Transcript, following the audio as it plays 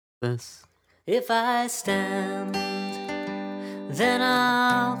This. If I stand, then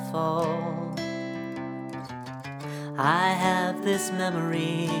I'll fall. I have this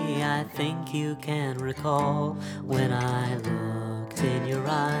memory I think you can recall, when I looked in your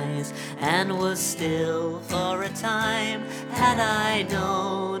eyes and was still for a time. Had I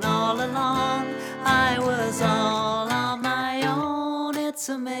known all along I was all on my own. It's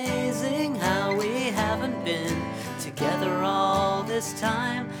amazing how we haven't been together all this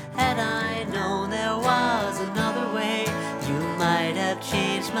time. Had I known there was another way, you might have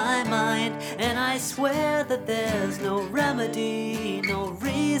changed my mind. And I swear that there's no remedy, no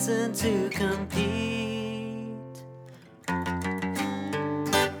reason to compete.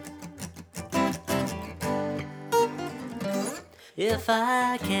 If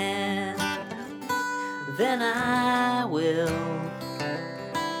I can, then I will.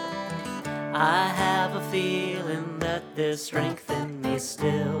 I have a feeling that there's strength in me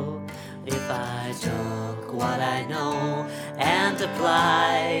still. If I took what I know and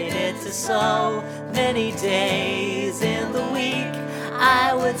applied it to so many days in the week,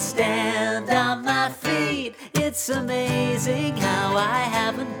 I would stand on my feet. It's amazing how I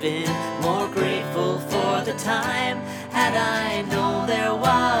haven't been more grateful for the time. Had I known there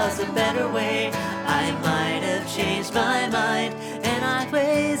was a better way, I might have changed my mind. And I'm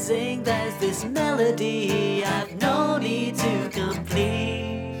raising there's this melody I've no need to complete.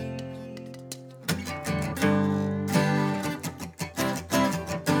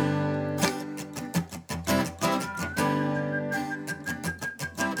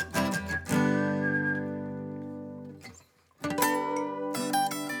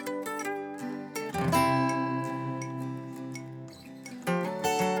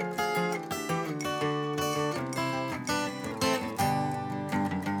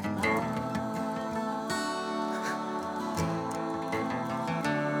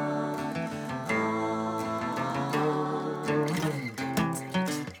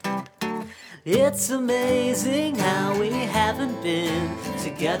 It's amazing how we haven't been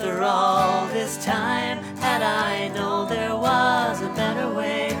together all this time. Had I known there was a better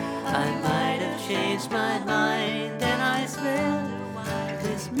way, I might have changed my mind. And I swear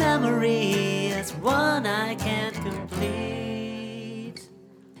this memory is one I can't complete.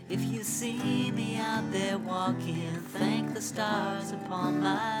 If you see me out there walking, thank the stars upon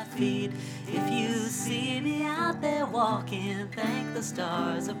my feet. If you see me out there walking, thank the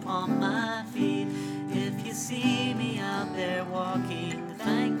stars upon my feet. If you see me out there walking,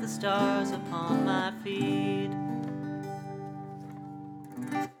 thank the stars upon my feet.